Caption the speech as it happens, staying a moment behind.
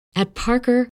At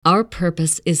Parker, our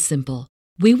purpose is simple.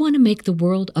 We want to make the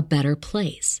world a better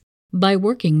place by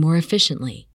working more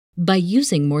efficiently, by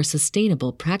using more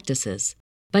sustainable practices,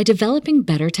 by developing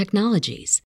better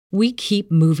technologies. We keep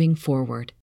moving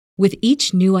forward. With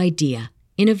each new idea,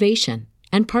 innovation,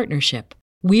 and partnership,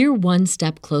 we're one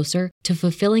step closer to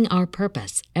fulfilling our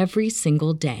purpose every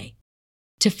single day.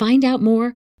 To find out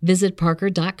more, visit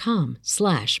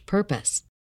parker.com/purpose.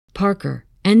 Parker,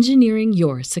 engineering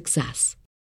your success.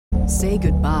 Say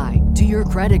goodbye to your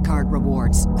credit card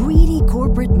rewards. Greedy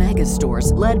corporate mega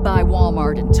stores, led by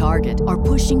Walmart and Target, are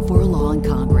pushing for a law in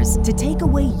Congress to take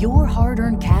away your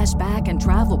hard-earned cash back and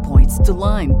travel points to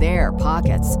line their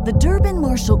pockets. The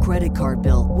Durbin-Marshall credit card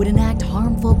bill would enact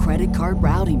harmful credit card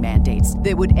routing mandates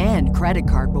that would end credit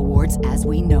card rewards as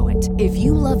we know it. If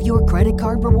you love your credit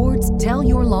card rewards, tell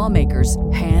your lawmakers,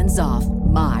 hands off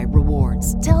my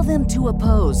rewards. Tell them to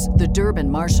oppose the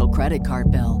Durbin-Marshall credit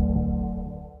card bill.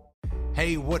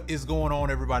 Hey, what is going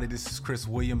on, everybody? This is Chris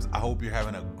Williams. I hope you're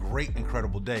having a great,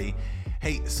 incredible day.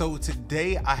 Hey, so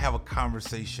today I have a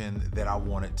conversation that I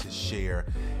wanted to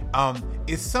share.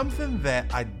 It's something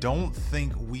that I don't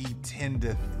think we tend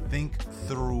to think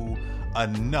through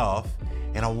enough,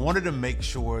 and I wanted to make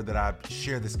sure that I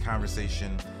share this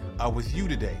conversation with you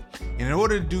today. And in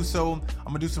order to do so, I'm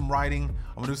gonna do some writing,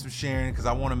 I'm gonna do some sharing, because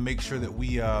I want to make sure that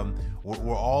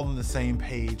we're all on the same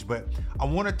page. But I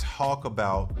want to talk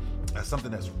about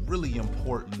something that's really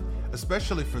important,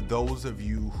 especially for those of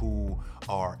you who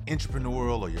are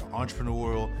entrepreneurial or you're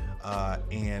entrepreneurial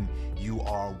and you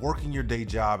are working your day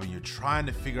job and you're trying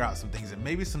to figure out some things, and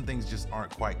maybe some things just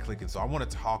aren't quite clicking. So I want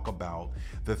to talk about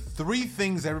the 3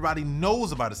 things everybody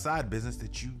knows about a side business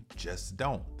that you just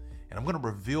don't. And I'm going to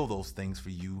reveal those things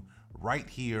for you right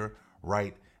here,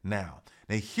 right now.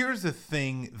 Now, here's the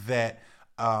thing that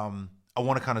I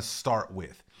want to kind of start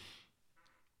with.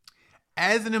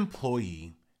 As an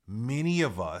employee, many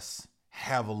of us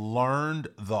have learned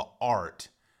the art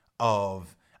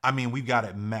of, we've got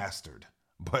it mastered,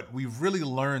 but we've really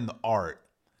learned the art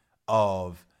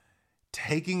of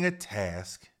taking a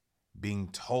task, being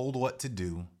told what to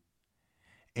do,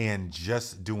 and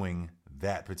just doing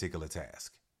that particular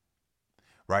task.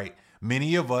 Right?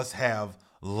 Many of us have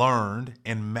learned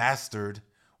and mastered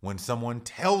when someone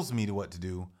tells me what to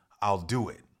do, I'll do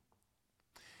it.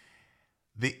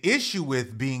 The issue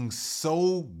with being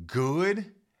so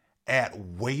good at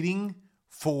waiting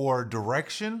for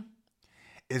direction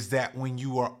is that when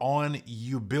you're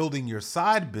building your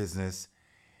side business,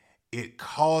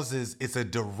 it's a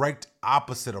direct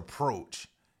opposite approach.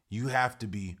 You have to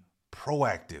be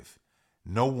proactive.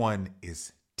 No one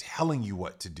is telling you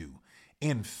what to do.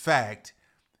 In fact,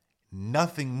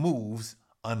 nothing moves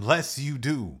unless you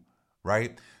do,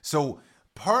 right? So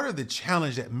part of the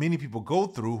challenge that many people go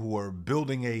through who are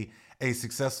building a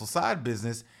successful side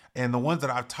business, and the ones that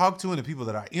I've talked to and the people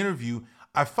that I interview,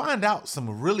 I find out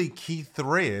some really key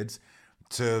threads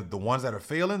to the ones that are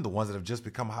failing, the ones that have just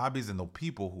become hobbies, and the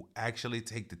people who actually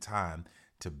take the time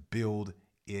to build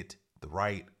it the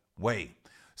right way.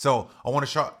 So I want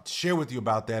to share with you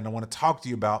about that, and I want to talk to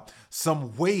you about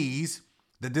some ways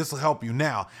that this will help you.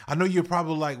 Now, I know you're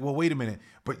probably like, well, wait a minute,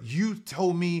 but you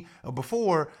told me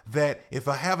before that if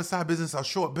I have a side business, I'll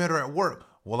show up better at work.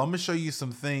 Well, I'm going to show you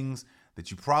some things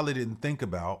that you probably didn't think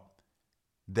about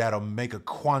that'll make a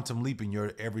quantum leap in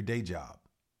your everyday job.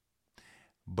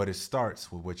 But it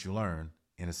starts with what you learn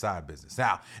in a side business.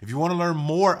 Now, if you want to learn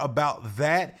more about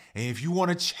that, and if you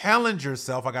want to challenge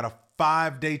yourself, I got a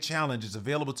 5-day challenge. It's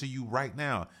available to you right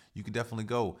now. You can definitely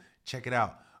go check it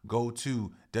out. Go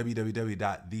to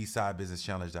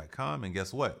www.thesidebusinesschallenge.com, and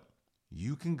guess what?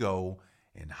 You can go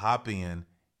and hop in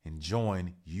and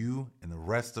join you and the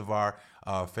rest of our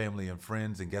family and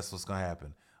friends. And guess what's going to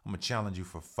happen? I'm going to challenge you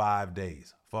for 5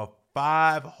 days. For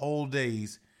 5 whole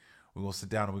days, we're going to sit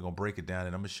down and we're going to break it down,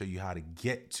 and I'm going to show you how to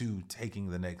get to taking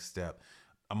the next step.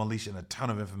 I'm unleashing a ton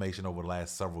of information over the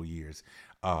last several years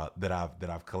that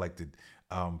I've collected.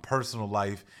 Personal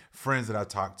life, friends that I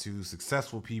talked to,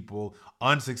 successful people,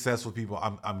 unsuccessful people.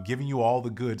 I'm giving you all the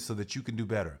good so that you can do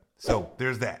better. So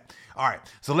there's that. All right.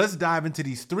 So let's dive into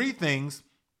these 3 things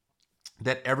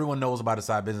that everyone knows about a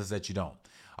side business that you don't.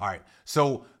 All right.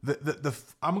 So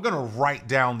I'm going to write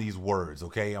down these words.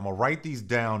 Okay. I'm going to write these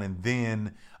down, and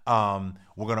then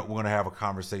we're going to have a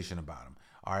conversation about them.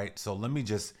 All right. So let me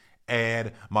just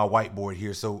add my whiteboard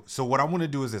here. So what I want to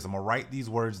do is this. I'm going to write these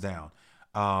words down.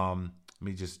 Let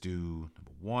me just do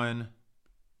number 1.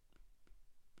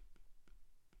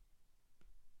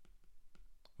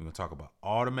 We're going to talk about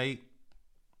automate.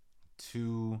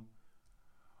 2,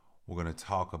 we're going to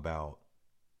talk about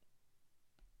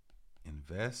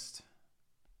invest.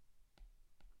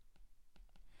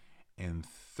 and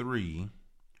 3,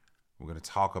 we're going to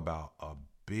talk about a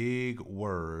big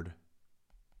word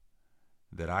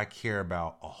that I care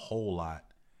about a whole lot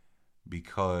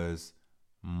because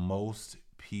most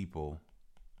people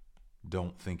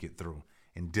don't think it through,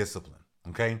 and discipline.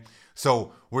 Okay.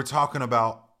 So we're talking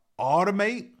about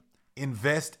automate,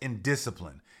 invest, and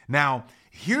discipline. Now,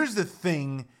 here's the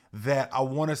thing that I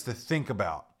want us to think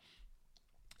about.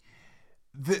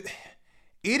 It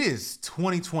is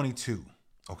 2022.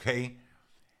 Okay.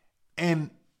 And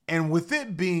with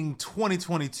it being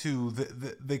 2022,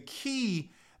 the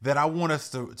key that I want us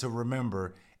to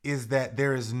remember is that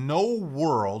there is no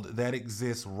world that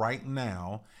exists right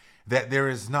now that there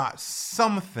is not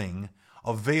something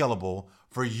available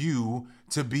for you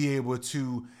to be able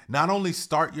to not only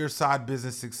start your side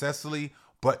business successfully,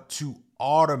 but to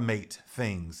automate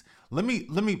things. Let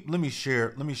me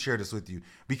share this with you,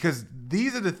 because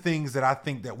these are the things that I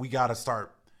think that we got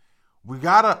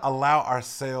to allow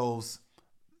ourselves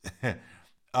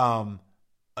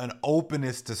an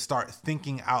openness to start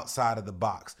thinking outside of the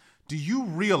box. Do you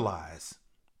realize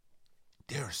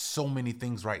there are so many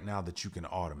things right now that you can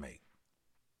automate?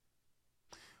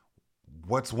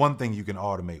 What's one thing you can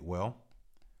automate? Well,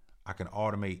 I can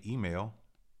automate email.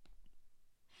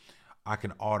 I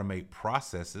can automate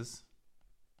processes,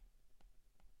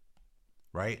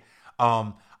 right?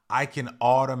 I can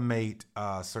automate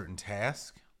certain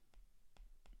tasks,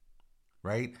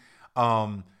 right?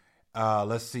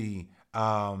 Let's see.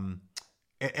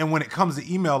 And when it comes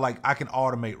to email, like I can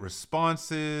automate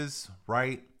responses,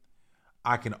 right?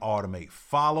 I can automate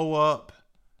follow-up,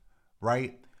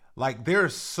 right? Like there are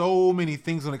so many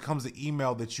things when it comes to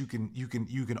email that you can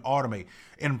automate.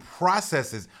 And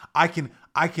processes, I can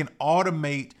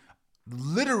automate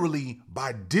literally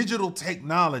by digital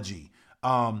technology.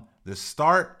 The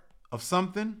start of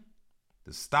something,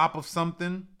 the stop of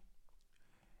something,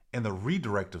 and the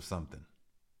redirect of something.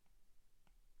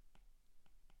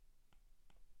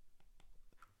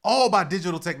 All by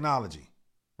digital technology,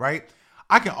 right?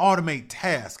 I can automate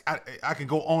tasks. I can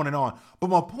go on and on. But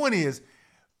my point is,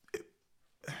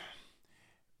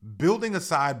 building a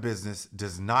side business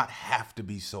does not have to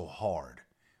be so hard.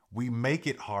 We make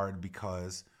it hard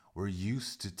because we're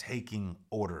used to taking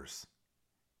orders.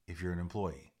 If you're an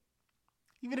employee,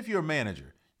 even if you're a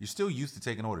manager, you're still used to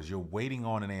taking orders. You're waiting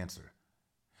on an answer.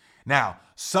 Now,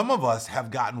 some of us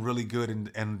have gotten really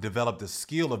good and developed the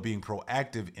skill of being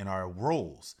proactive in our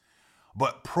roles,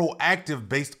 but proactive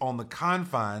based on the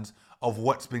confines of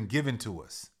what's been given to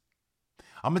us.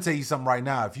 I'm going to tell you something right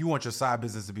now. If you want your side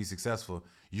business to be successful,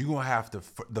 you're going to have to,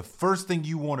 the first thing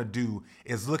you want to do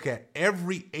is look at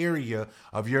every area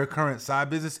of your current side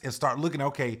business and start looking,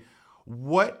 okay,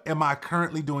 what am I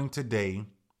currently doing today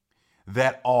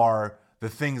that are the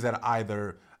things that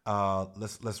either,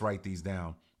 let's write these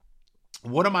down.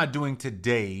 What am I doing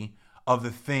today of the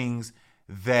things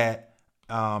that,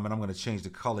 and I'm going to change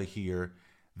the color here,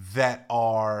 that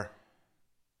are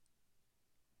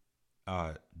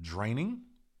draining?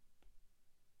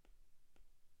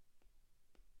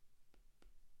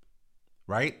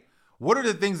 Right? What are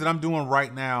the things that I'm doing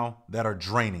right now that are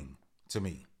draining to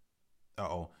me?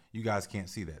 Uh-oh, you guys can't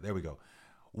see that. There we go.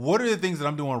 What are the things that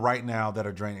I'm doing right now that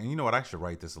are draining? And you know what? I should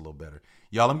write this a little better.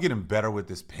 Y'all, I'm getting better with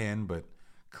this pen, but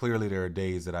clearly there are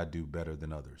days that I do better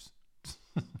than others.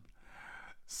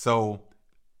 So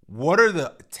what are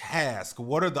the tasks?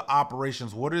 What are the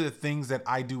operations? What are the things that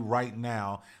I do right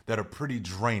now that are pretty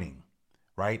draining,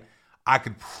 right? I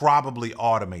could probably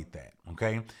automate that,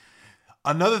 okay?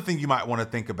 Another thing you might want to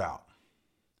think about.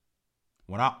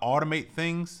 When I automate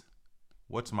things,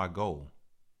 what's my goal?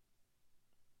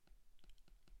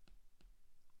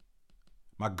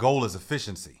 My goal is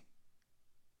efficiency,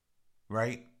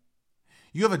 right?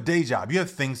 You have a day job. You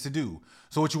have things to do.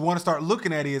 So what you want to start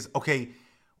looking at is, okay,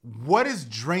 what is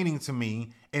draining to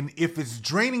me? And if it's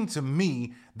draining to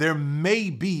me, there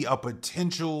may be a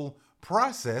potential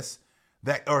process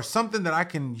that, or something that I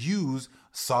can use,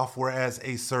 software as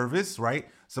a service, right?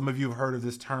 Some of you have heard of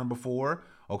this term before,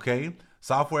 okay?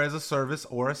 Software as a service,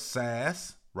 or a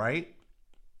SaaS, right?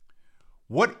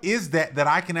 What is that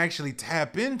I can actually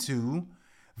tap into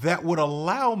that would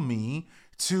allow me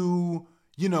to,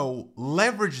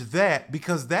 leverage that,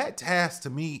 because that task to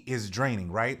me is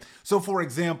draining, right? So for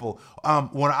example,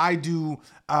 when I do,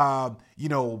 videos,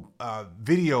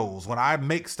 when I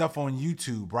make stuff on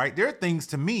YouTube, right? There are things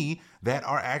to me that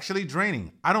are actually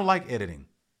draining. I don't like editing.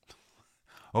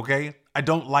 Okay. I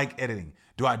don't like editing.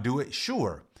 Do I do it?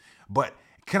 Sure. But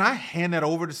can I hand that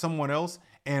over to someone else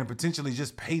and potentially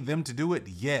just pay them to do it?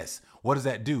 Yes. What does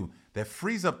that do? That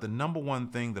frees up the number one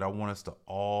thing that I want us to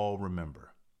all remember.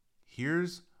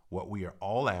 Here's what we are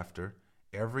all after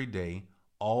every day,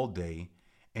 all day,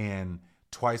 and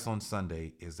twice on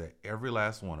Sunday is that every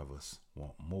last one of us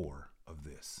want more of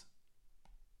this.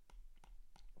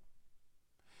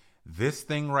 This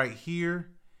thing right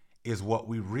here is what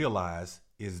we realize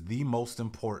is the most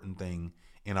important thing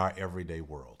in our everyday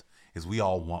world, is we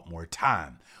all want more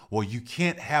time. Well, you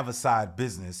can't have a side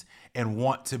business and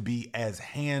want to be as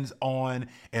hands-on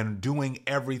and doing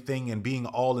everything and being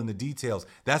all in the details.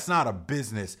 That's not a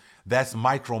business. That's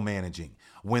micromanaging.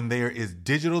 When there is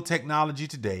digital technology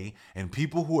today and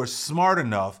people who are smart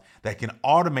enough that can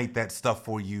automate that stuff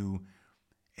for you,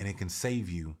 and it can save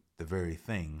you the very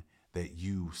thing that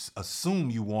you assume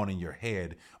you want in your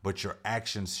head, but your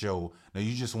actions show, no,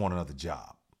 you just want another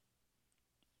job.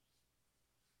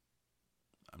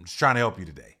 I'm just trying to help you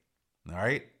today. All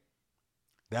right.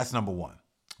 That's number one.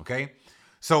 Okay.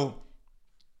 So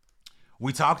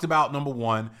we talked about number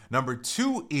one. Number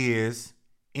two is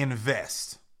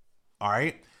invest. All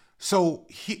right. So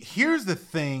here's the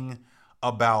thing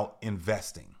about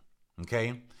investing.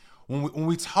 Okay. When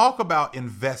we talk about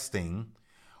investing,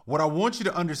 what I want you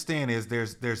to understand is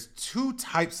there's two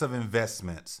types of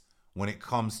investments when it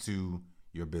comes to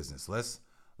your business.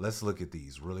 Let's look at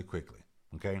these really quickly.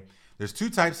 Okay. There's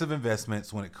two types of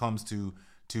investments when it comes to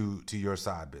your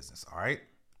side business. All right.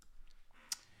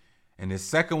 And this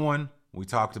second one we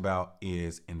talked about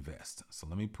is invest. So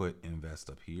let me put invest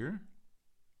up here.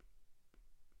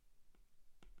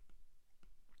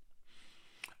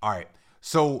 All right.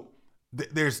 So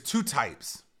there's two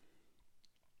types.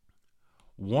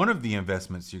 One of the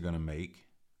investments you're going to make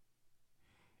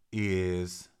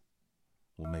is,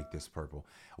 we'll make this purple.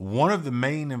 One of the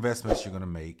main investments you're going to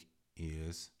make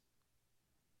is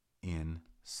in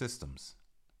systems.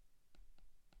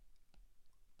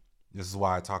 This is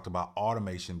why I talked about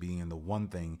automation being the one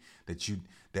thing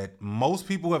that most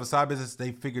people who have a side business,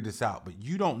 they figured this out, but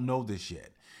you don't know this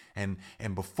yet. And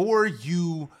before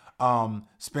you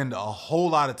spend a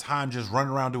whole lot of time just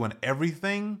running around doing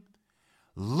everything,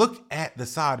 look at the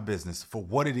side business for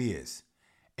what it is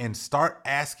and start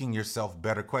asking yourself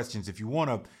better questions. If you want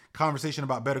a conversation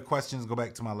about better questions, go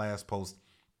back to my last post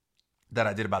that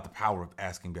I did about the power of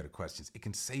asking better questions. It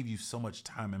can save you so much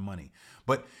time and money.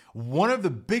 But one of the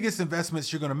biggest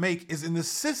investments you're going to make is in the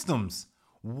systems.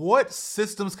 What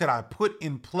systems could I put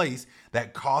in place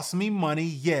that cost me money?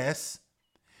 Yes,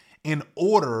 in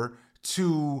order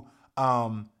to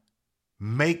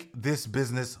make this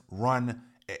business run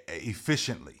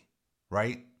efficiently,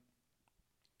 right?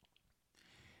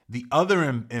 The other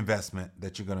investment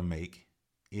that you're going to make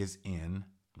is in,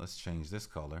 let's change this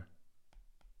color,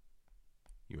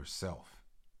 yourself.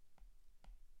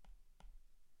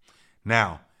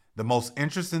 Now, the most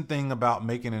interesting thing about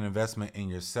making an investment in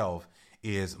yourself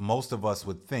is most of us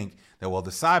would think that, well,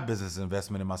 the side business is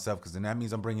investment in myself because then that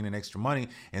means I'm bringing in extra money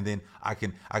and then I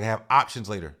can have options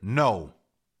later. No,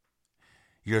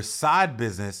 your side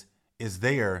business is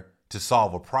there to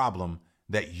solve a problem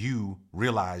that you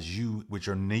realize you, with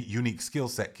your unique skill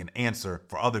set, can answer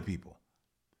for other people.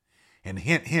 And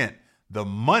hint, hint, the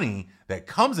money that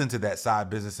comes into that side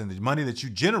business and the money that you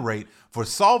generate for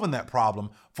solving that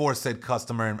problem for said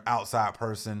customer and outside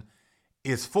person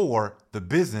is for the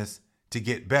business to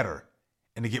get better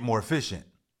and to get more efficient.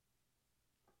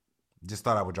 Just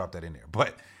thought I would drop that in there.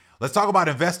 But let's talk about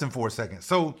investing for a second.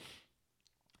 So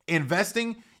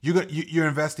investing, you're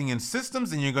investing in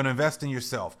systems and you're going to invest in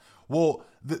yourself. Well,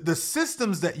 the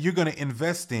systems that you're going to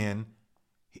invest in,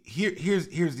 here's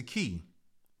the key.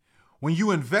 When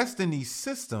you invest in these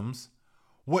systems,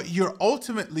 what you're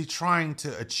ultimately trying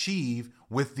to achieve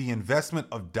with the investment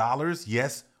of dollars,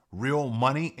 yes, real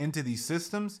money into these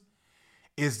systems,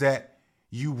 is that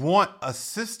you want a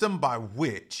system by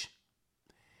which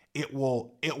it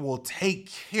will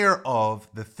take care of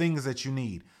the things that you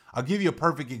need. I'll give you a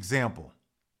perfect example.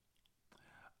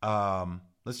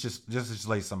 Let's just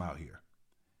lay some out here.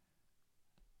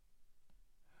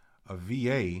 A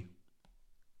VA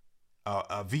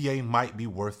might be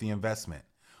worth the investment.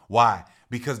 Why?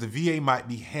 Because the VA might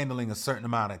be handling a certain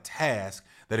amount of tasks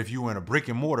that if you were in a brick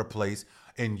and mortar place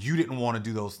and you didn't want to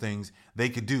do those things, they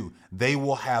could do. They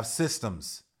will have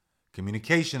systems,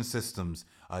 communication systems,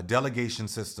 delegation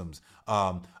systems,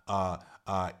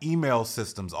 email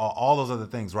systems, all those other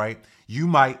things, right? You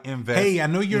might invest. Hey, I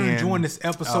know you're enjoying this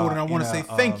episode and I want to say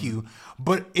thank you.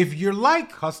 But if you're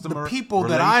like customer the people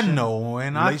that I know,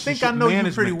 and I think I know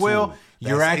you pretty well,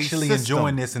 you're actually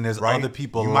enjoying this, and there's other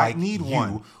people like you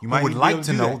who would like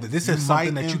to know that this is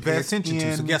something that you pay attention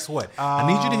to. So guess what? I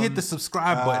need you to hit the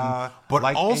subscribe button,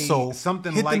 but also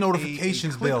hit the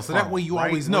notifications bell, so that way you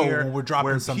always know when we're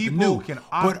dropping something new.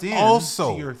 But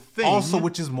also,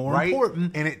 which is more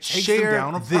important, and it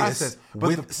share this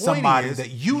with somebody that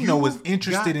you know is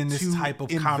interested in this type of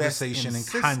conversation and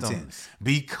content,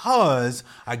 because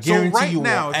I guarantee you will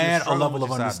add a level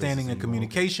of understanding and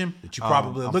communication that you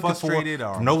probably are looking for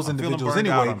from those individuals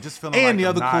anyway. And the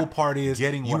other cool part is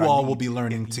you all will be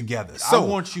learning together.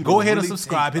 So go ahead and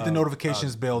subscribe, hit the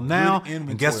notifications bell now,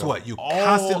 and guess what? You'll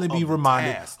constantly be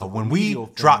reminded of when we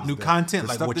drop new content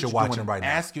like what you're watching right now.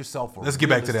 Ask yourself let's get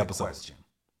back to the episode. Question.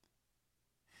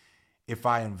 If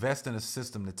I invest in a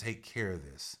system to take care of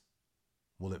this,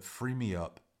 will it free me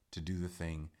up to do the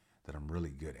thing that I'm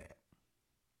really good at?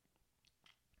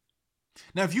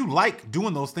 Now, if you like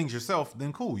doing those things yourself,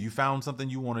 then cool. You found something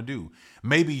you want to do.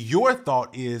 Maybe your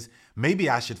thought is, maybe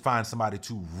I should find somebody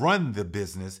to run the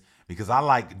business because I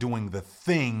like doing the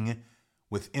thing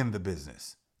within the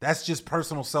business. That's just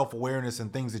personal self-awareness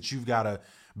and things that you've got to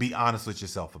be honest with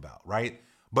yourself about, right?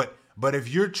 But if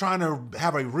you're trying to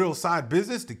have a real side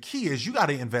business, the key is you got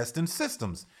to invest in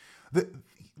systems.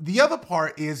 The other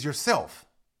part is yourself.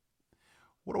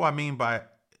 What do I mean by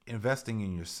investing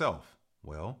in yourself?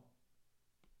 Well,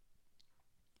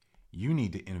 you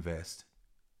need to invest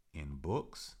in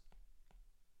books,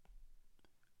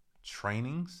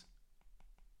 trainings,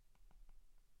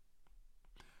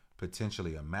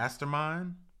 potentially a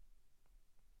mastermind,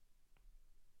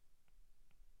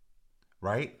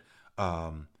 right?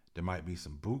 There might be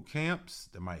some boot camps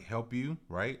that might help you,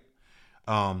 right?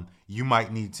 You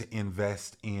might need to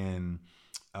invest in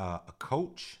a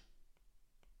coach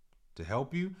to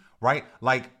help you, right?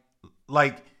 Like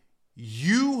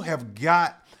you have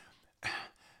got...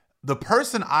 The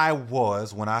person I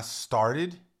was when I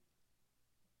started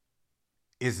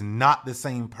is not the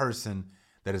same person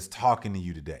that is talking to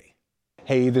you today.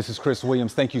 Hey, this is Chris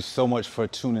Williams. Thank you so much for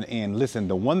tuning in. Listen,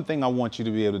 the one thing I want you to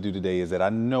be able to do today is that I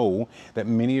know that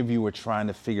many of you are trying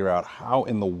to figure out how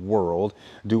in the world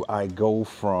do I go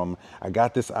from, I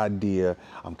got this idea,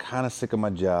 I'm kind of sick of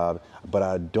my job, but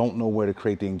I don't know where to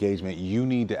create the engagement. You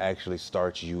need to actually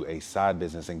start you a side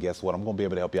business. And guess what? I'm going to be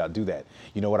able to help you out do that.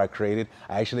 You know what I created?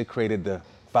 I actually created the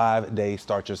 5-day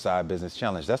Start Your Side Business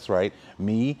Challenge. That's right.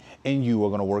 Me and you are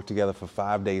going to work together for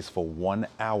 5 days for 1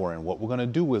 hour. And what we're going to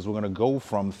do is we're going to go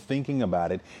from thinking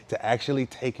about it to actually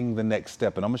taking the next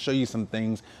step. And I'm going to show you some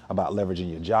things about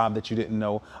leveraging your job that you didn't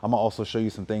know. I'm going to also show you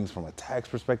some things from a tax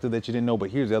perspective that you didn't know. But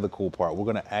here's the other cool part. We're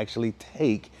going to actually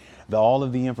take all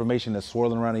of the information that's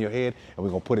swirling around in your head, and we're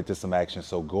going to put it to some action.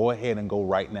 So go ahead and go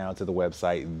right now to the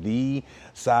website,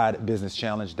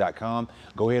 thesidebusinesschallenge.com.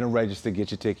 Go ahead and register,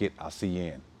 get your ticket. I'll see you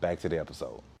in. Back to the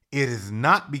episode. It is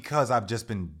not because I've just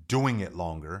been doing it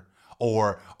longer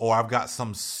or I've got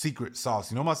some secret sauce.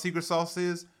 You know what my secret sauce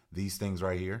is? These things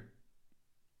right here.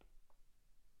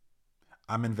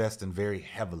 I'm investing very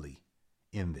heavily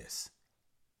in this.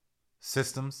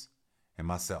 Systems and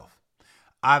myself.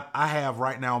 I have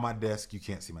right now on my desk, you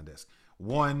can't see my desk,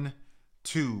 1,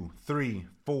 2, 3,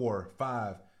 4,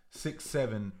 5, 6,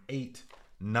 7, 8,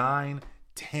 9,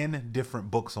 10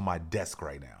 different books on my desk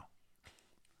right now.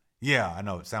 Yeah, I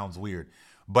know it sounds weird,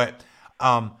 but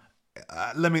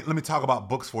let me talk about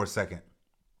books for a second.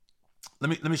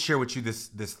 Let me share with you this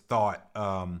thought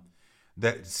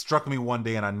that struck me one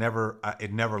day, and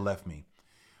it never left me.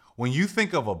 When you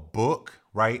think of a book,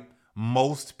 right?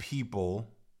 Most people,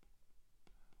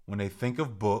 when they think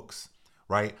of books,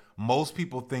 right? Most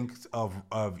people think of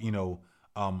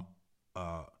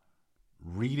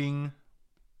reading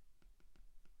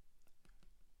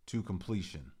to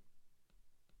completion,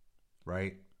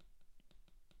 right?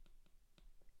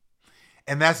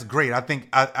 And that's great. I think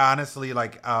I honestly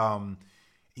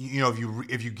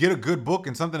if you get a good book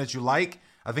and something that you like,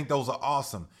 I think those are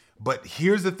awesome. But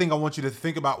here's the thing I want you to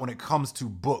think about when it comes to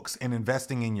books and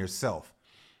investing in yourself.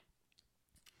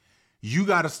 You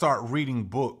got to start reading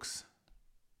books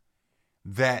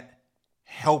that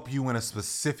help you in a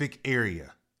specific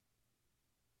area.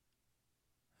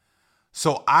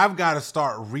 So I've got to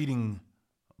start reading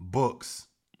books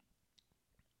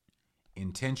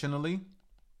intentionally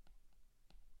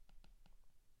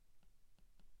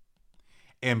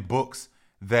and books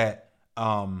that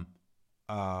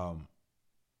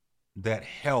that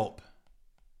help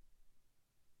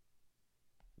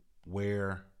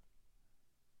where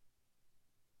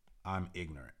I'm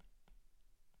ignorant.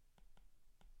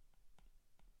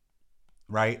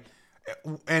 Right?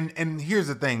 And here's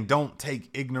the thing, don't take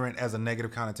ignorant as a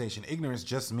negative connotation. Ignorance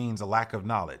just means a lack of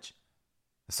knowledge.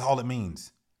 That's all it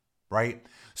means, right?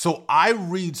 So I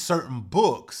read certain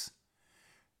books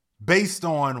based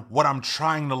on what I'm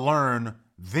trying to learn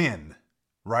then,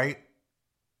 right?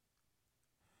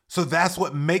 So that's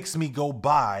what makes me go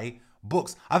buy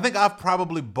books. I think I've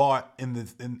probably bought in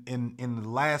the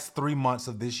last 3 months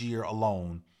of this year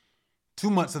alone, 2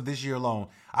 months of this year alone,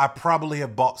 I probably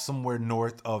have bought somewhere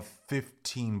north of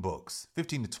 15 books,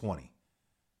 15 to 20.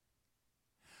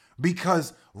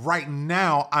 Because right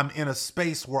now I'm in a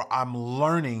space where I'm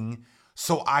learning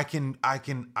so I can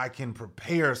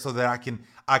prepare so that I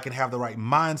can have the right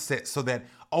mindset so that,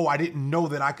 oh, I didn't know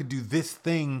that I could do this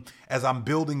thing as I'm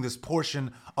building this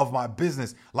portion of my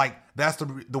business. Like that's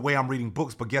the way I'm reading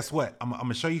books. But guess what? I'm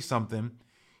gonna show you something.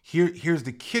 Here's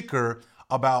the kicker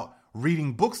about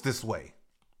reading books this way.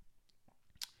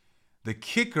 The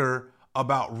kicker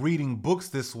about reading books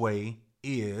this way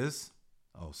is,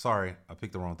 oh, sorry, I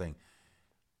picked the wrong thing.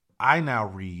 I now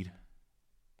read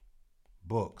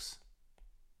books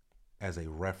as a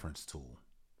reference tool.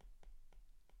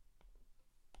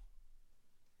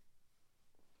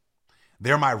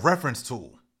 They're my reference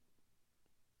tool.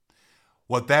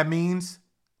 What that means,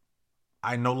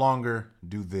 I no longer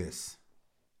do this.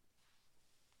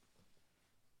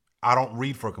 I don't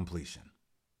read for completion.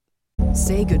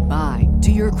 Say goodbye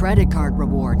to your credit card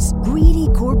rewards. Greedy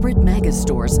corporate mega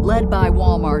stores, led by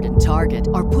Walmart and Target,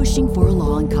 are pushing for a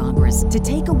law in Congress to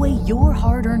take away your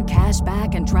hard-earned cash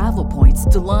back and travel points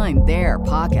to line their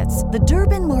pockets. The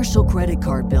Durbin-Marshall credit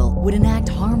card bill would enact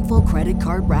harmful credit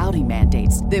card routing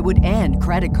mandates that would end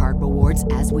credit card rewards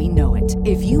as we know it.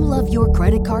 If you love your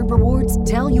credit card rewards,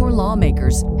 tell your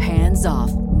lawmakers, hands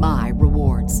off my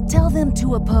rewards. Tell them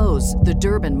to oppose the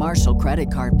Durbin-Marshall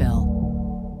credit card bill.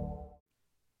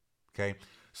 Okay,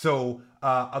 so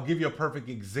I'll give you a perfect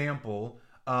example.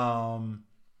 I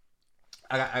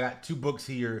got 2 books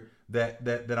here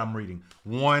that I'm reading.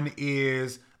 One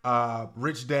is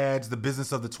Rich Dad's The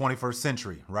Business of the 21st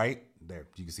Century, right? There,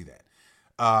 you can see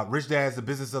that. Rich Dad's The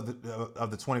Business of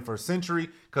the 21st Century,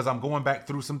 because I'm going back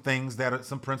through some things that are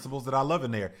some principles that I love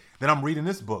in there. Then I'm reading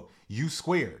this book, U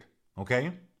Squared,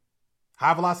 okay?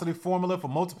 High velocity formula for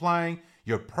multiplying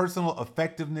your personal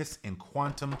effectiveness in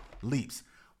quantum leaps.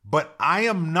 But I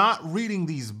am not reading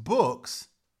these books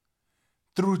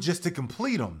through just to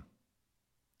complete them.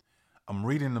 I'm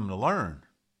reading them to learn.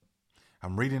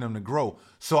 I'm reading them to grow.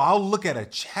 So I'll look at a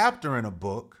chapter in a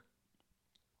book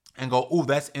and go, oh,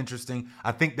 that's interesting.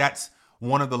 I think that's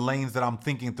one of the lanes that I'm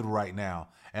thinking through right now.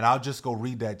 And I'll just go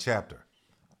read that chapter.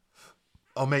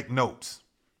 I'll make notes.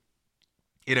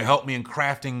 It'll help me in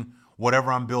crafting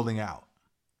whatever I'm building out.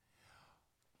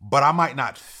 But I might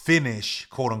not finish,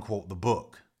 quote unquote, the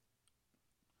book.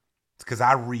 Because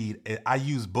I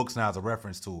use books now as a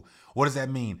reference tool. What does that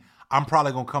mean? I'm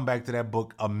probably going to come back to that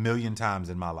book 1,000,000 times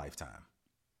in my lifetime.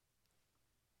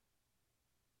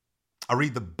 I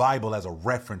read the Bible as a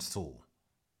reference tool.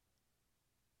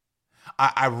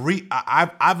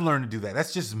 I've learned to do that.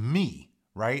 That's just me,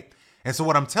 right? And so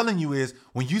what I'm telling you is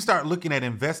when you start looking at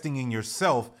investing in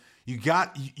yourself,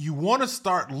 you want to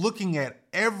start looking at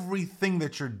everything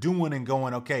that you're doing and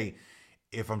going, okay,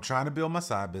 if I'm trying to build my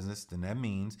side business, then that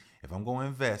means if I'm going to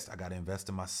invest, I got to invest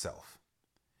in myself,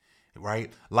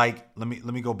 right? Like, let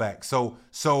me go back. So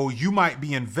you might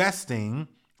be investing,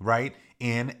 right,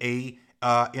 in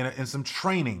some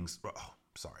trainings. Oh,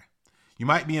 sorry. You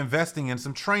might be investing in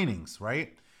some trainings,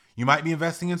 right? You might be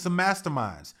investing in some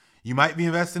masterminds. You might be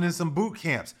investing in some boot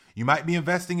camps. You might be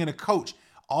investing in a coach.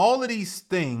 All of these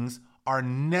things are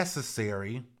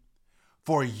necessary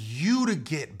for you to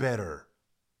get better.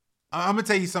 I'm going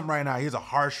to tell you something right now. Here's a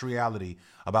harsh reality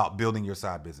about building your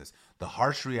side business. The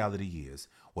harsh reality is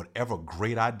whatever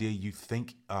great idea you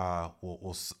think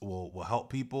will help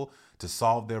people to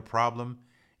solve their problem,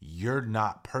 you're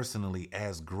not personally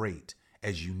as great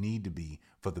as you need to be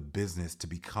for the business to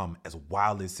become as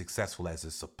wildly successful as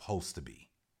it's supposed to be.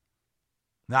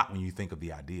 Not when you think of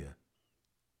the idea.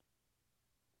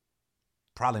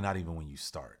 Probably not even when you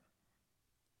start.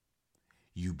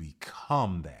 You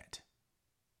become that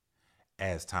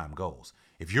as time goes.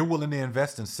 If you're willing to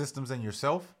invest in systems and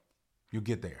yourself, you'll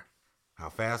get there. How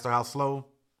fast or how slow?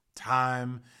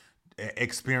 Time,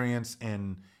 experience,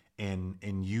 and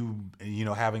you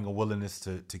know having a willingness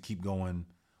to keep going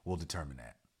will determine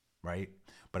that, right?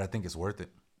 But I think it's worth it.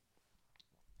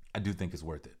 I do think it's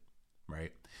worth it,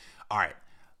 right? All right.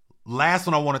 Last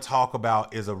one I want to talk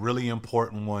about is a really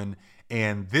important one.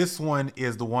 And this one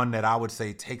is the one that I would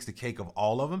say takes the cake of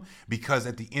all of them, because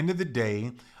at the end of the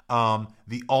day,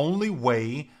 the only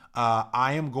way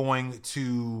I am going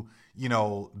to,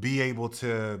 be able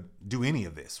to do any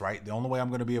of this, right? The only way I'm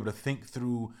going to be able to think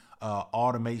through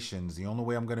automations, the only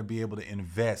way I'm going to be able to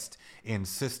invest in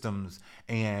systems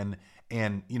and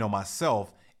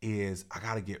myself is I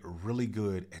got to get really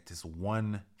good at this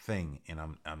one thing. And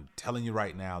I'm telling you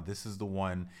right now, this is the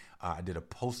one. I did a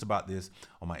post about this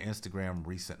on my Instagram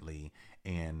recently,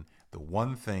 and the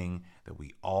one thing that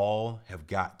we all have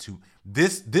got to,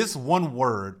 this one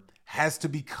word has to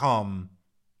become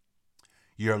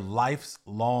your life's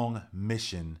long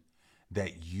mission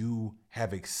that you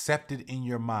have accepted in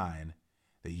your mind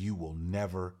that you will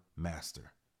never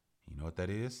master. You know what that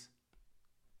is?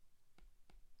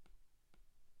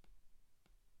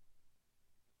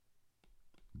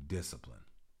 Discipline.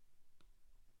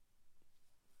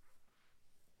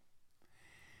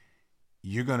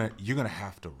 You're gonna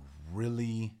have to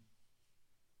really,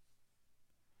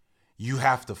 you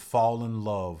have to fall in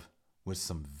love with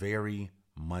some very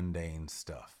mundane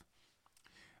stuff.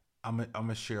 I'm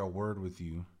gonna share a word with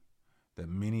you that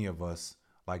many of us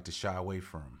like to shy away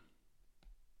from.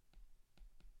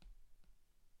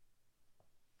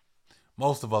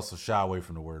 Most of us will shy away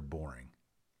from the word boring.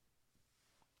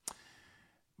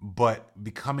 But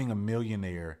becoming a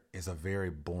millionaire is a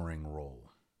very boring role.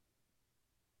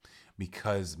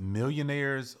 Because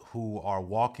millionaires who are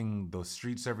walking those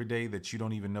streets every day that you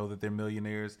don't even know that they're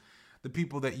millionaires, the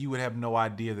people that you would have no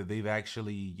idea that they've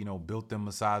actually, built them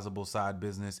a sizable side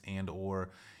business and or,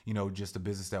 just a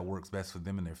business that works best for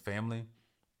them and their family.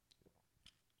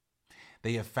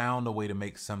 They have found a way to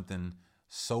make something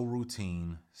so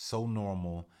routine, so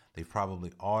normal. They've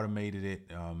probably automated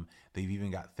it. They've even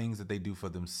got things that they do for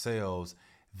themselves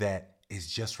that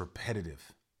is just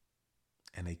repetitive.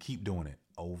 And they keep doing it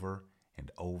over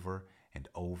and over and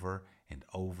over and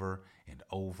over and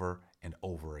over and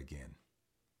over again.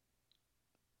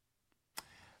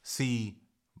 See,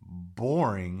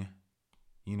 boring,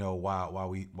 while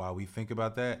we think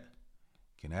about that,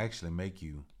 can actually make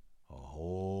you a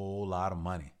whole lot of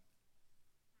money.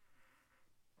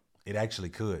 It actually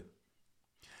could.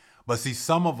 But see,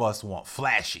 some of us want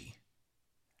flashy,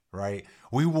 right?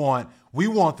 We want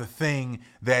the thing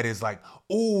that is like,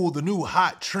 oh, the new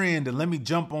hot trend, and let me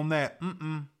jump on that.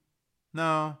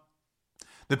 No.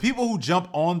 The people who jump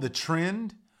on the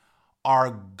trend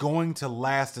are going to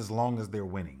last as long as they're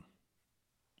winning.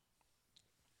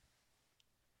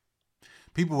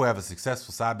 People who have a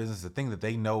successful side business, the thing that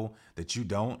they know that you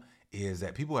don't is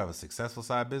that people who have a successful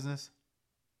side business,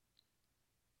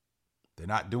 they're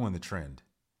not doing the trend.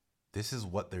 This is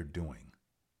what they're doing.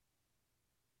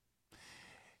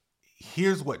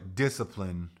 Here's what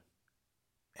discipline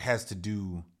has to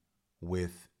do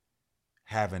with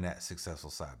having that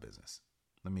successful side business.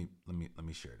 Let me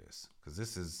share this, because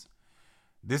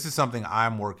this is something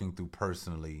I'm working through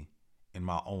personally in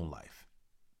my own life.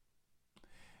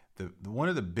 One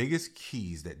of the biggest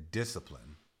keys that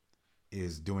discipline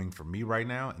is doing for me right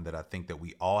now, and that I think that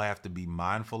we all have to be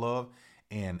mindful of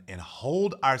and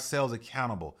hold ourselves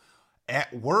accountable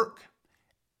at work,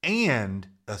 and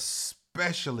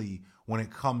especially when it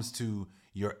comes to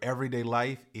your everyday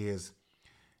life, is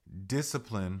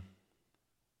discipline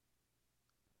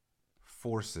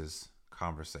forces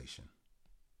conversation.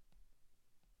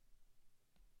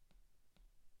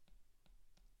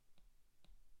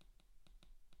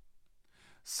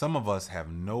 Some of us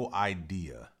have no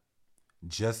idea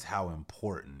just how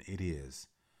important it is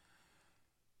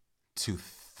to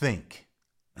think.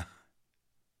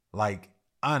 Like,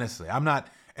 honestly, I'm not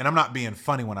being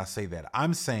funny when I say that.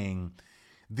 I'm saying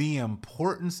the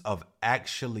importance of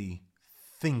actually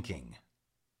thinking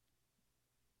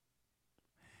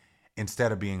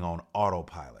instead of being on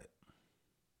autopilot.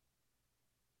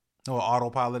 You know what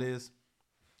autopilot is?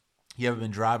 You ever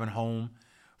been driving home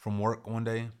from work one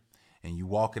day and you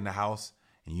walk in the house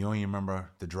and you don't even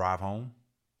remember the drive home?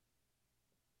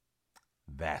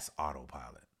 That's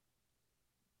autopilot.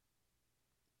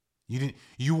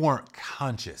 You weren't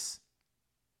conscious.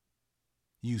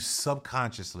 You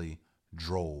subconsciously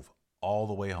drove all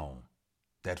the way home.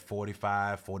 That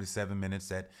 45, 47 minutes,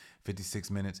 that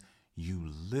 56 minutes, you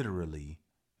literally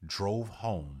drove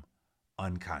home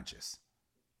unconscious.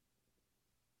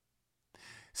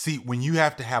 See, when you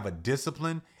have to have a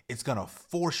discipline, it's going to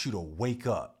force you to wake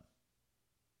up.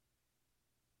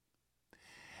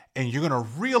 And you're going to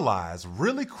realize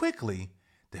really quickly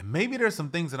that maybe there's some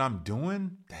things that I'm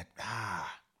doing that,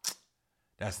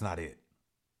 that's not it.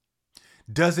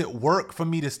 Does it work for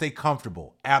me to stay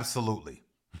comfortable? Absolutely.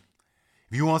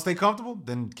 If you want to stay comfortable,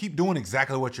 then keep doing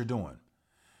exactly what you're doing.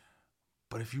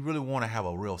 But if you really want to have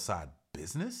a real side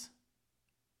business,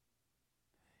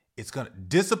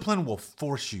 discipline will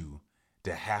force you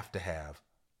to have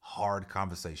hard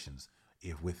conversations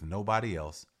with nobody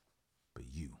else but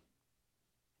you.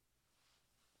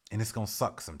 and it's going to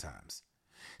suck sometimes.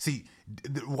 See,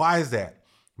 why is that?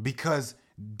 Because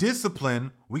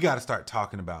discipline, we got to start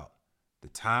talking about the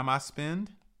time I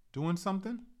spend doing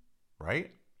something,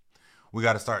 right? We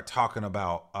got to start talking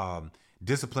about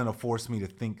discipline will force me to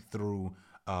think through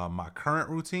my current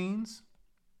routines,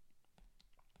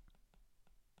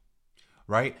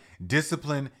 right?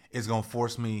 Discipline is going to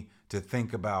force me to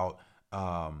think about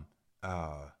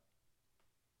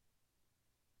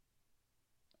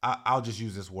I'll just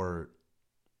use this word,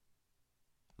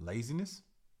 laziness,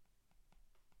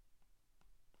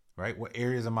 right? What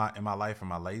areas in my life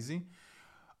am I lazy?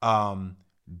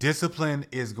 Discipline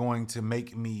is going to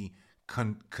make me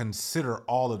consider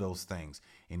all of those things.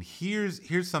 And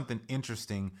here's something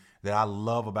interesting that I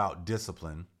love about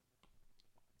discipline,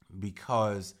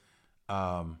 because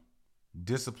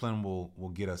discipline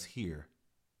will get us here.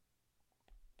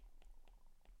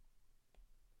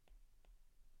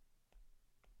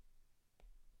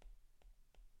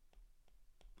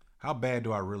 How bad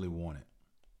do I really want it?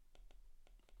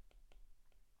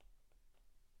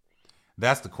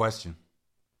 That's the question.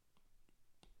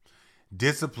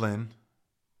 Discipline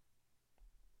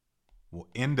will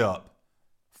end up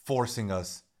forcing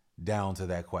us down to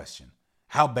that question.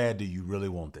 How bad do you really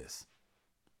want this?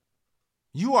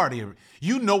 You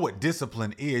know what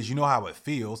discipline is. You know how it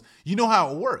feels. You know how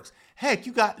it works. Heck,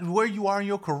 you got where you are in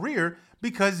your career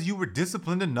because you were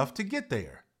disciplined enough to get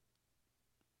there.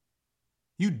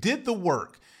 You did the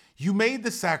work. You made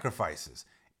the sacrifices.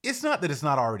 It's not that it's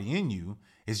not already in you.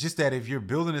 It's just that if you're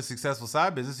building a successful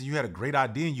side business and you had a great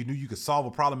idea and you knew you could solve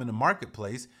a problem in the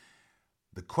marketplace,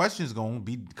 the question is going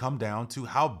to come down to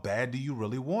how bad do you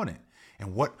really want it?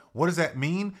 And what does that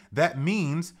mean? That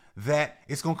means that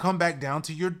it's going to come back down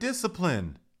to your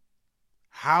discipline.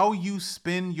 How you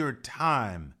spend your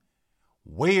time,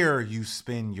 where you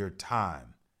spend your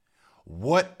time.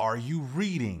 What are you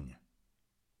reading?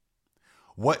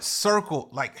 What circle,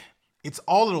 like it's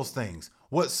all of those things.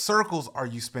 What circles are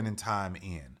you spending time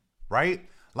in, right?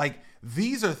 Like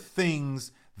these are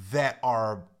things that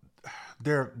are,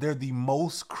 they're the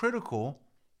most critical,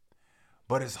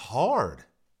 but it's hard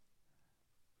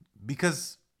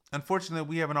because unfortunately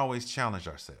we haven't always challenged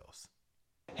ourselves.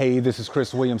 Hey, this is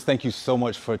Chris Williams. Thank you so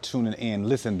much for tuning in.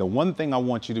 Listen, the one thing I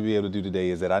want you to be able to do today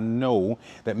is that I know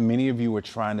that many of you are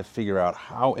trying to figure out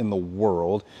how in the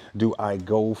world do I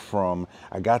go from,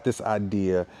 I got this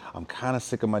idea, I'm kind of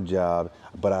sick of my job,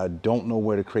 but I don't know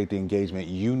where to create the engagement.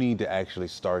 You need to actually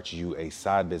start you a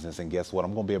side business. And guess what?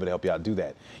 I'm going to be able to help you out do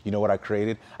that. You know what I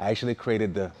created? I actually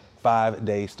created the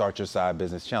 5-day Start Your Side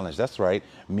Business Challenge. That's right.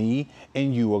 Me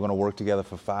and you are going to work together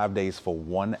for 5 days for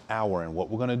 1 hour. And what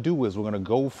we're going to do is we're going to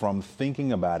go from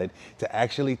thinking about it to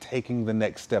actually taking the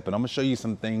next step. And I'm going to show you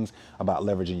some things about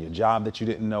leveraging your job that you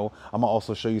didn't know. I'm going to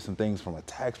also show you some things from a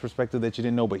tax perspective that you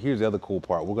didn't know. But here's the other cool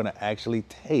part. We're going to actually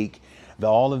take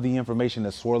all of the information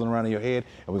that's swirling around in your head,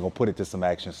 and we're going to put it to some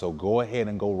action. So go ahead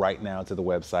and go right now to the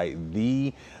website,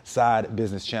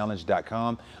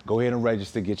 thesidebusinesschallenge.com. Go ahead and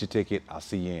register, get your ticket. I'll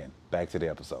see you in. Back to the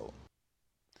episode.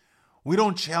 We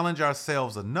don't challenge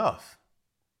ourselves enough.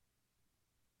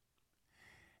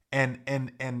 And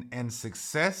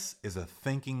success is a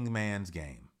thinking man's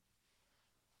game.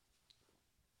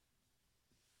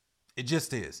 It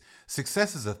just is.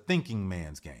 Success is a thinking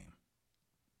man's game.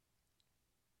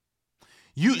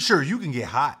 You can get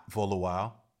hot for a little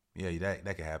while. Yeah,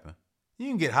 that can happen. You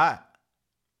can get hot.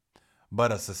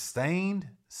 But a sustained,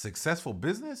 successful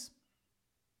business,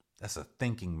 that's a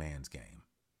thinking man's game.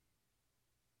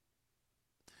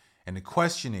 And the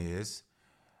question is,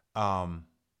 how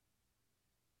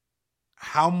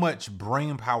much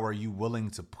brain power are you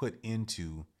willing to put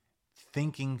into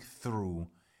thinking through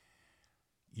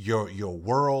your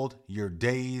world, your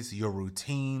days, your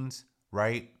routines,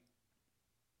 right?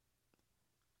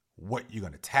 What you're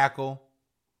going to tackle,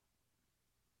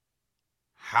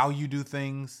 how you do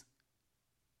things.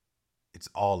 It's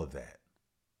all of that.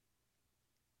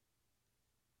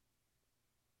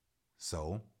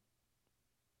 So,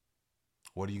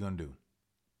 what are you going to do?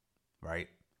 Right?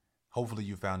 Hopefully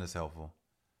you found this helpful.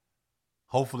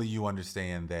 Hopefully you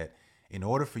understand that in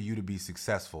order for you to be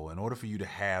successful, in order for you to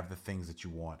have the things that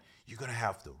you want, you're going to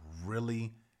have to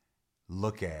really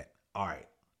look at, all right,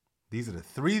 these are the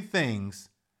 3 things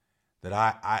that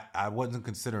I wasn't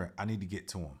considering. I need to get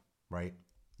to them, right?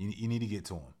 You need to get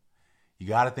to them. You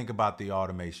got to think about the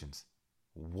automations.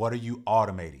 What are you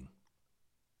automating?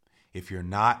 If you're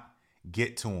not,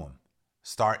 get to them.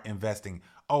 Start investing.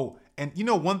 Oh, and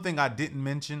one thing I didn't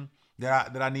mention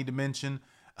that I need to mention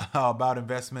about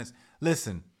investments.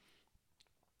 Listen,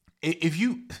 if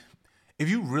you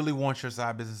really want your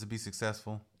side business to be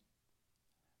successful,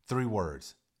 3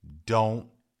 words: Don't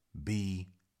be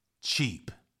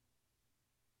cheap.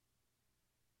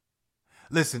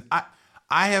 Listen,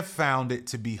 I have found it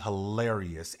to be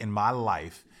hilarious in my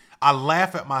life. I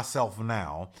laugh at myself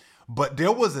now, but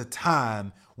there was a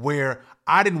time where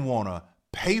I didn't want to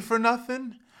pay for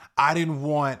nothing. I didn't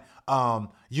want, I'm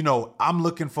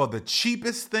looking for the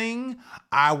cheapest thing.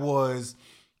 I was,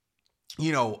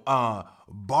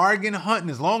 bargain hunting.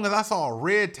 As long as I saw a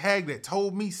red tag that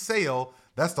told me sale,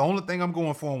 that's the only thing I'm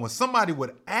going for. And when somebody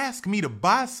would ask me to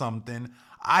buy something,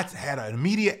 I had an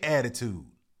immediate attitude.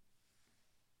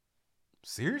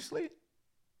 Seriously?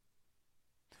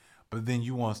 But then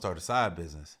you want to start a side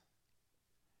business.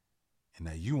 And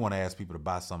now you want to ask people to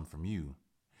buy something from you.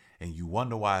 And you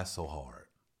wonder why it's so hard.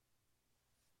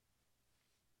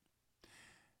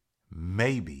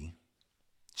 Maybe,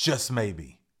 just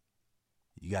maybe,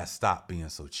 you got to stop being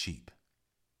so cheap.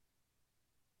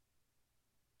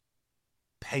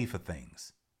 Pay for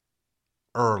things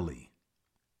early,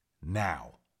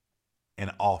 now,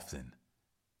 and often.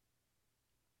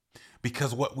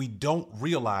 Because what we don't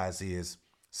realize is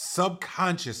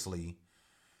subconsciously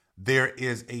there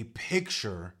is a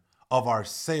picture of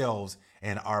ourselves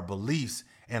and our beliefs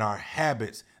and our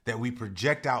habits that we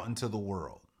project out into the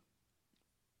world.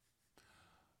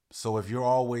 So if you're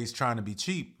always trying to be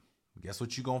cheap, guess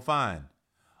what you're going to find?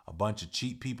 A bunch of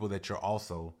cheap people that you're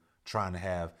also trying to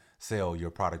have sell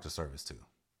your product or service to.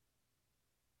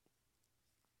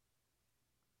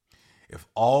 If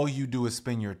all you do is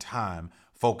spend your time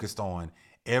focused on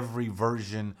every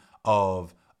version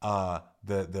of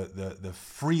the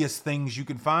freest things you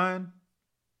can find,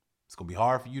 it's going to be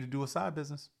hard for you to do a side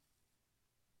business.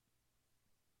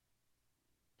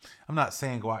 I'm not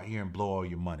saying go out here and blow all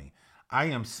your money. I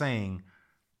am saying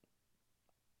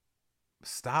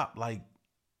stop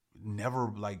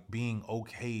never being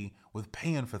okay with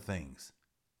paying for things.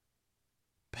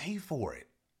 Pay for it.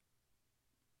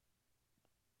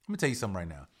 Let me tell you something right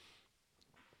now.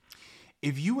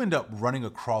 If you end up running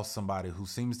across somebody who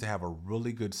seems to have a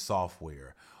really good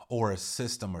software or a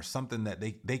system or something that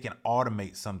they can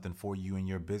automate something for you in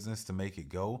your business to make it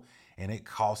go, and it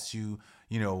costs you,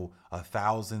 $1,000,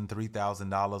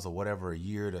 $3,000 or whatever a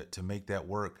year to make that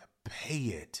work, pay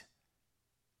it.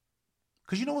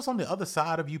 Because you know what's on the other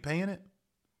side of you paying it?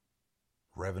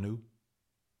 Revenue.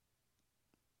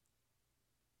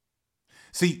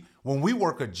 See, when we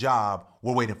work a job,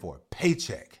 we're waiting for a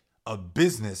paycheck. A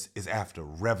business is after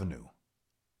revenue.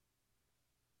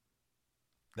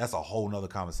 That's a whole nother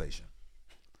conversation.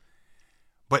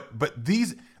 But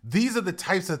these are the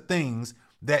types of things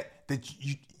that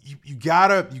you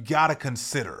gotta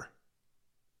consider.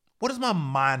 What is my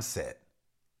mindset?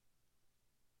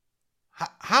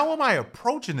 How am I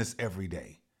approaching this every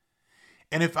day?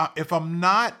 And if I'm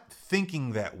not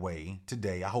thinking that way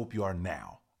today, I hope you are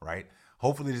now, right?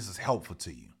 Hopefully this is helpful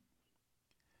to you.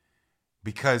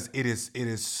 Because it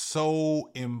is so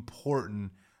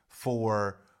important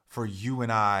for you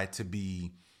and I to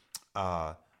be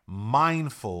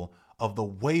mindful of the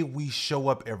way we show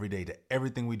up every day, to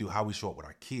everything we do, how we show up with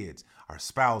our kids, our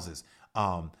spouses,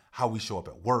 how we show up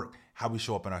at work, how we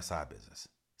show up in our side business.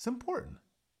 It's important.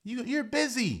 You're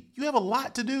busy. You have a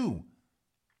lot to do.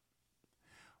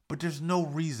 But there's no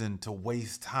reason to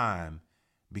waste time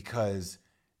because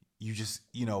you just,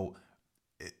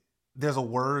 there's a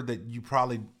word that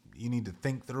you need to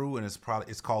think through, and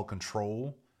it's called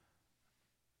control.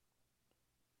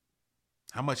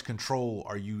 How much control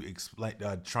are you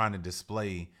trying to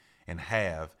display and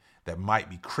have that might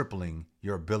be crippling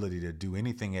your ability to do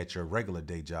anything at your regular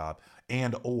day job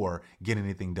and or get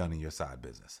anything done in your side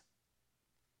business?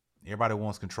 Everybody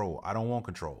wants control. I don't want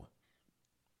control.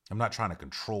 I'm not trying to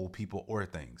control people or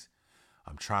things.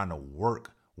 I'm trying to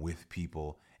work with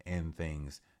people and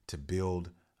things to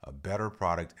build a better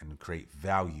product and create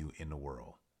value in the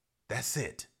world. That's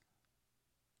it.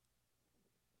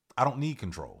 I don't need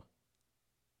control.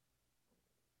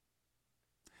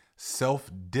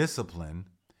 Self-discipline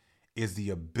is the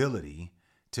ability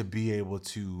to be able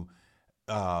to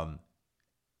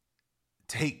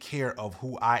take care of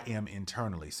who I am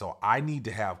internally. So I need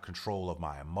to have control of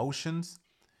my emotions,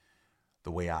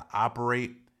 the way I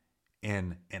operate,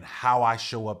 and how I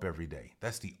show up every day.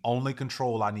 That's the only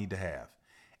control I need to have.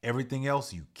 Everything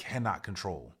else you cannot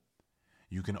control.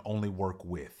 You can only work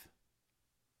with.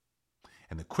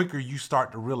 And the quicker you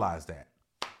start to realize that,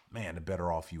 man, the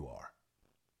better off you are.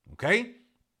 Okay?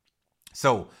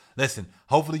 So listen,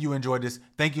 hopefully you enjoyed this.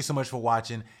 Thank you so much for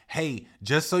watching. Hey,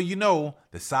 just so you know,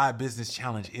 the Side Business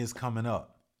Challenge is coming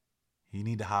up. You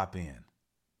need to hop in.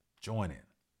 Join it.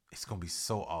 It's going to be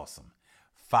so awesome.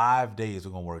 5 days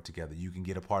we're going to work together. You can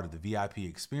get a part of the VIP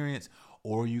experience,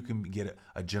 or you can get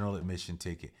a general admission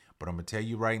ticket. But I'm gonna tell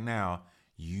you right now,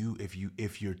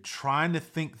 if you're trying to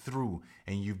think through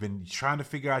and you've been trying to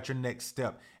figure out your next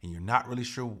step and you're not really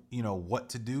sure, what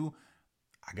to do,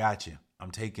 I got you. I'm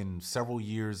taking several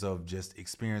years of just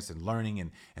experience and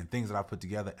learning and things that I put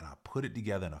together, and I put it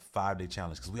together in a 5-day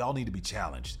challenge because we all need to be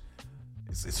challenged.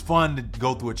 It's fun to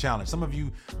go through a challenge. Some of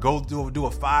you go do a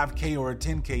 5K or a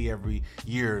 10K every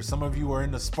year. Some of you are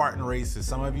in the Spartan races.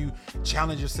 Some of you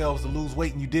challenge yourselves to lose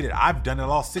weight, and you did it. I've done it,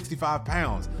 lost 65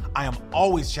 pounds. I am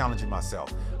always challenging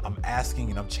myself. I'm asking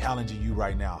and I'm challenging you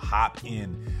right now. Hop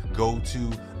in, go to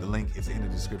the link. It's in the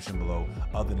description below.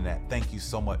 Other than that, thank you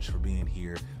so much for being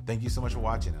here. Thank you so much for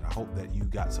watching, and I hope that you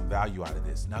got some value out of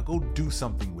this. Now go do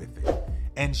something with it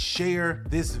and share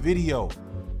this video.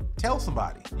 Tell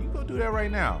somebody. You can go do that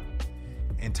right now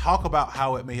and talk about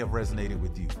how it may have resonated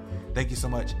with you. Thank you so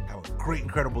much. Have a great,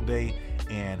 incredible day.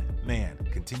 And man,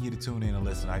 continue to tune in and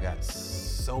listen. I got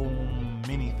so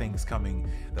many things coming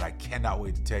that I cannot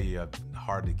wait to tell you.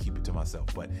 Hard to keep it to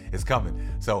myself, but it's coming.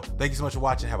 So thank you so much for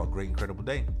watching. Have a great, incredible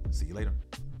day. See you later.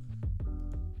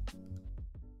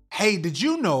 Hey, did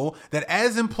you know that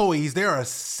as employees, there are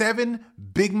 7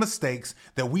 big mistakes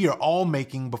that we are all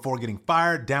making before getting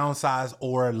fired, downsized,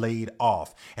 or laid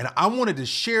off? And I wanted to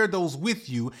share those with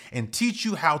you and teach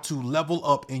you how to level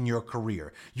up in your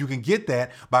career. You can get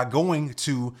that by going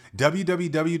to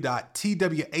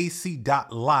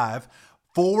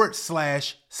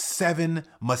www.twac.live/7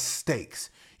 mistakes.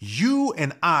 You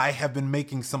and I have been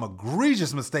making some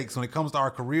egregious mistakes when it comes to our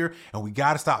career, and we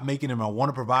got to stop making them. I want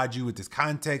to provide you with this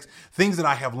context, things that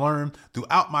I have learned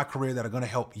throughout my career that are going to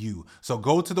help you. So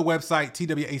go to the website,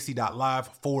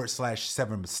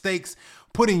 twac.live/7 mistakes,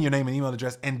 put in your name and email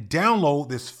address, and download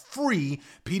this free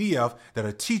PDF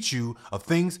that'll teach you of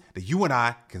things that you and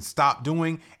I can stop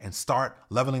doing and start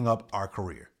leveling up our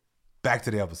career. Back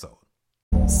to the episode.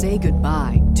 Say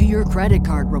goodbye to your credit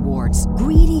card rewards.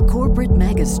 Greedy corporate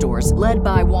mega stores, led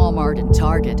by Walmart and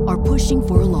Target, are pushing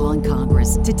for a law in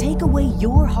Congress to take away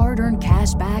your hard-earned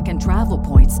cash back and travel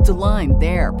points to line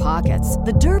their pockets.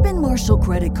 The Durbin-Marshall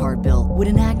credit card bill would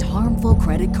enact harmful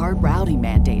credit card routing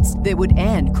mandates that would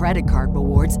end credit card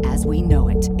rewards as we know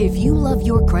it. If you love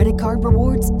your credit card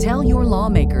rewards, tell your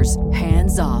lawmakers,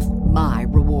 hands off my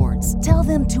rewards. Tell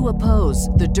them to oppose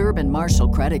the Durbin-Marshall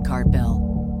credit card bill.